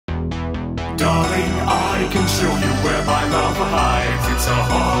Darling, I can show you where my love hides. It's a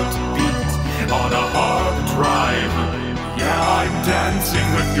heartbeat on a hard drive. Yeah, I'm dancing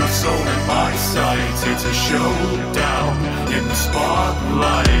with your soul in my sights. It's a showdown in the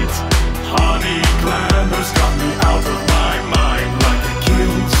spotlight. Honey, glamour's got me out of my mind, like a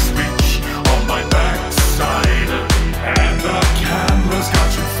kill switch on my backside. And the camera's got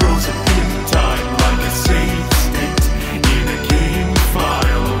you frozen in time, like a save state in a game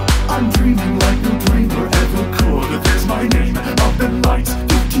file. I'm dreaming like no dreamer ever could. There's my name up in lights.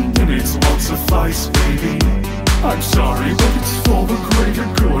 15 minutes won't suffice, baby. I'm sorry, but it's for the greater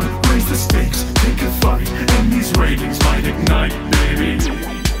good. Raise the stakes, take a fight, and these ratings might ignite, baby.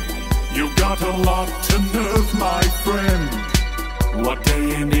 You got a lot to nerve, my friend. What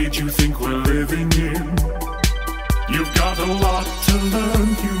day and age you think we're living in? You've got a lot to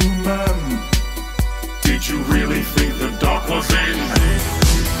learn, human. Did you really think the dark was in?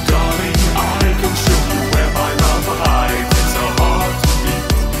 Darling, I can show you where my love hides. It's a heartbeat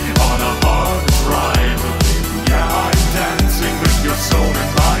on a hard drive. Yeah, I'm dancing with your soul in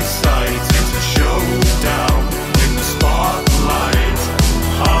my sights. It's a showdown in the spotlight.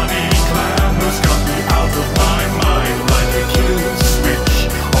 Honey, glamour's got me out of my mind, like a kill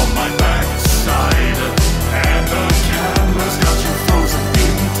switch on my backside. And the camera's got you frozen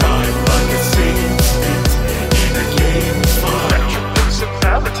in time, like a save state in a game file. Your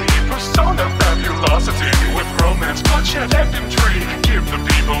personality, persona, fabulosity, with romance, bloodshed, and intrigue. Give the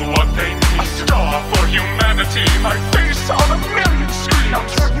people what they need. A star for humanity, my face on a million screens. I'll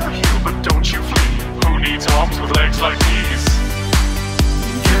turn your heel, but don't you flee. Who needs arms with legs like these?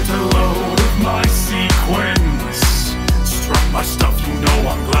 Get a load of my sequence. Struck my stuff, you know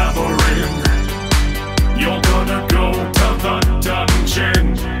I'm glamouring. You're gonna go to the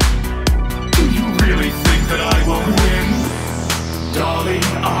dungeon. Do you really think that I will win? Darling,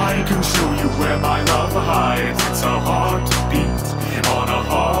 I can show you where my love hides. It's a heartbeat on a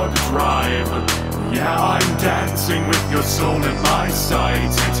hard drive. Yeah, I'm dancing with your soul in my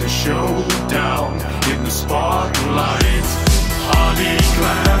sights. It's a showdown in the spotlight. Honey,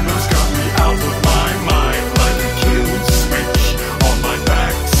 glamour's got me out of my mind, like a kill switch on my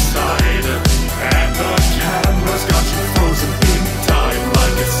backside. And the camera's got you frozen in time,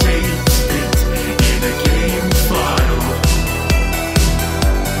 like a save state in a game file.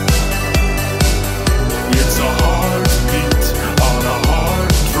 It's a heartbeat on a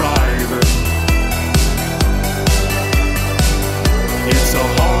hard drive. It's a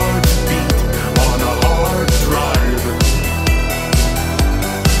heartbeat on a hard drive.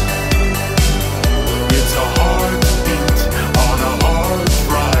 It's a heartbeat on a hard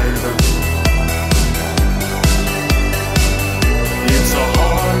drive. It's a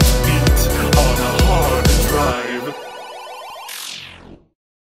heartbeat on a hard drive.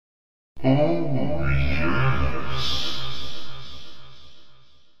 Oh,